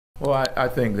Well, I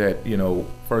think that,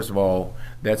 first of all,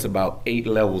 that's about 8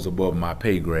 levels above my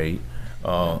pay grade.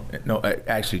 No,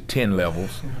 actually 10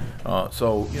 levels.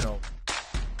 So.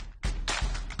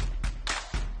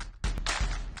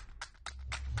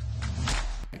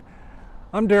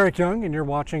 I'm Derek Young, and you're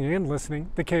watching and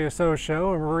listening the KSO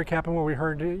show, and we're recapping what we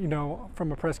heard,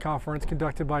 from a press conference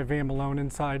conducted by Van Malone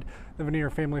inside the Veneer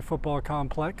Family Football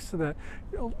Complex. That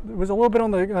it was a little bit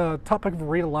on the topic of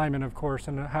realignment, of course,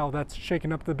 and how that's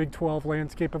shaken up the Big 12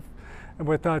 landscape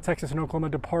with Texas and Oklahoma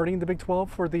departing the Big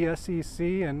 12 for the SEC,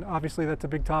 and obviously that's a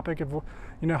big topic of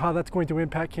how that's going to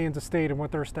impact Kansas State and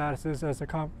what their status is as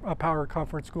a power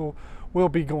conference school will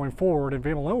be going forward. And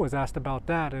Van Malone was asked about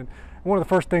that, and one of the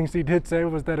first things he did say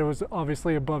was that it was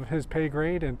obviously above his pay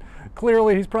grade, and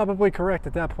clearly he's probably correct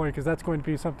at that point, because that's going to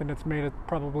be something that's made at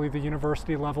probably the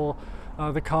university level,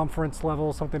 the conference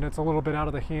level, something that's a little bit out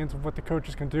of the hands of what the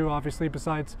coaches can do, obviously,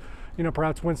 besides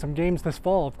perhaps win some games this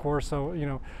fall, of course.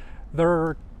 So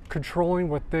they're controlling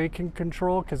what they can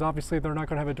control, because obviously they're not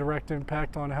going to have a direct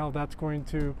impact on how that's going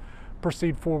to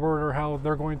proceed forward or how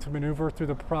they're going to maneuver through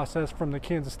the process from the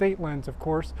Kansas State lens, of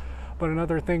course. But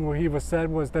another thing what he was said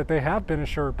was that they have been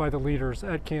assured by the leaders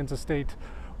at Kansas State,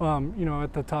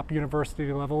 at the top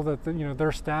university level, that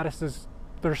their status is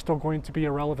they're still going to be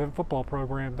a relevant football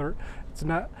program. It's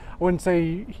not. I wouldn't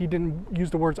say he didn't use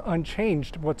the words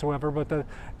unchanged whatsoever, but that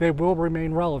they will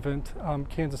remain relevant.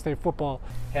 Kansas State football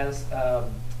has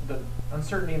the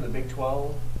uncertainty in the Big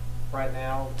 12 right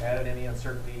now added any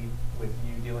uncertainty with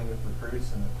you dealing with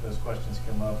recruits, and if those questions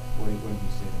come up, what do you see with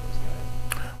these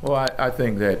guys? Well, I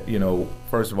think that,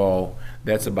 first of all,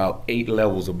 that's about 8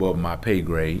 levels above my pay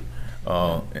grade.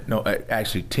 No,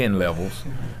 actually 10 levels.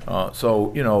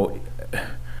 So,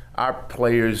 our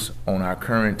players on our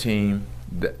current team,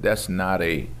 that's not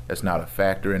a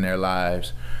factor in their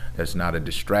lives. That's not a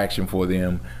distraction for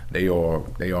them. They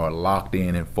are locked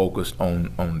in and focused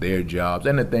on their jobs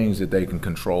and the things that they can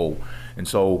control. And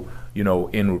so,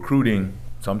 in recruiting,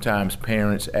 sometimes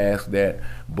parents ask that,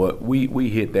 but we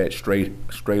hit that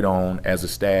straight on as a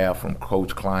staff, from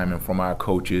Coach Kleiman, from our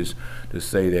coaches, to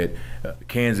say that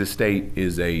Kansas State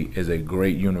is a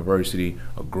great university,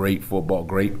 a great football,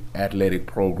 great athletic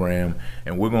program,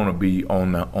 and we're going to be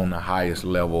on the highest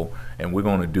level, and we're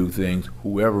going to do things.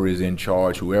 Whoever is in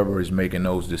charge, whoever is making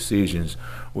those decisions,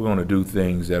 we're going to do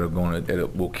things that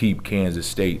will keep Kansas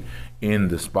State in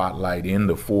the spotlight, in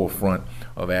the forefront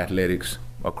of athletics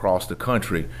across the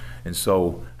country. And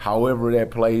so however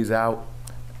that plays out,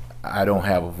 I don't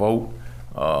have a vote.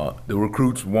 The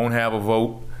recruits won't have a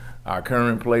vote. Our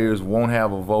current players won't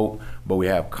have a vote, but we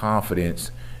have confidence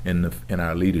in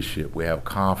our leadership. We have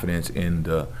confidence in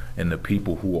the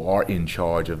people who are in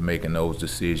charge of making those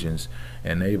decisions,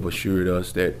 and they've assured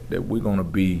us that we're going to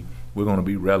be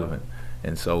relevant.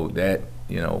 And so that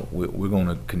we're going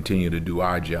to continue to do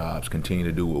our jobs, continue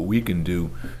to do what we can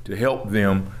do to help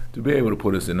them to be able to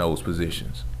put us in those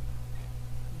positions.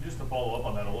 Just to follow up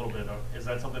on that a little bit, is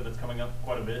that something that's coming up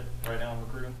quite a bit right now in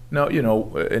recruiting? No,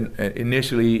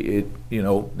 initially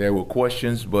there were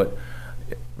questions, but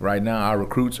right now our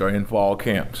recruits are in fall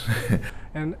camps.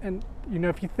 And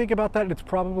if you think about that, it's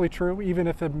probably true, even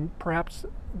if it perhaps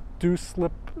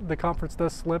the conference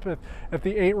does slip. If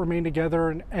the 8 remain together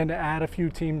and add a few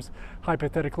teams,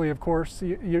 hypothetically, of course,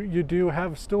 you do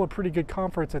have still a pretty good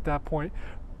conference at that point.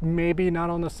 Maybe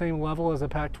not on the same level as a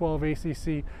Pac-12,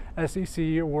 ACC,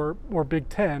 SEC, or Big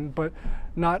Ten, but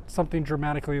not something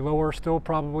dramatically lower. Still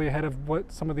probably ahead of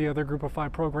what some of the other Group of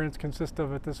 5 programs consist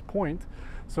of at this point.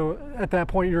 So at that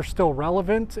point, you're still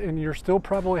relevant, and you're still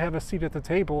probably have a seat at the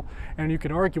table. And you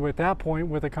can argue at that point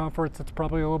with a conference that's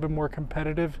probably a little bit more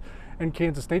competitive in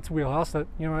Kansas State's wheelhouse, that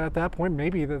at that point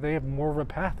maybe that they have more of a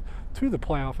path to the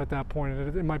playoff at that point.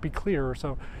 It might be clearer.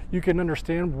 So you can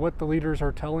understand what the leaders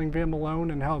are telling Van Malone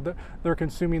and how they're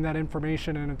consuming that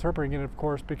information and interpreting it, of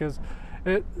course, because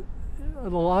a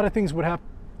lot of things would have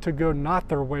to go not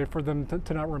their way for them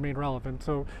to not remain relevant.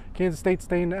 So Kansas State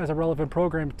staying as a relevant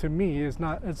program, to me, it's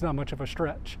not much of a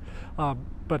stretch.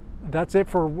 But that's it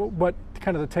for what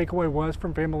kind of the takeaway was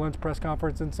from Van Malone's press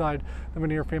conference inside the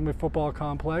Veneer Family Football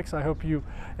Complex. I hope you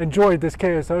enjoyed this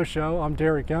KSO show. I'm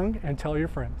Derek Young, and tell your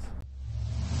friends.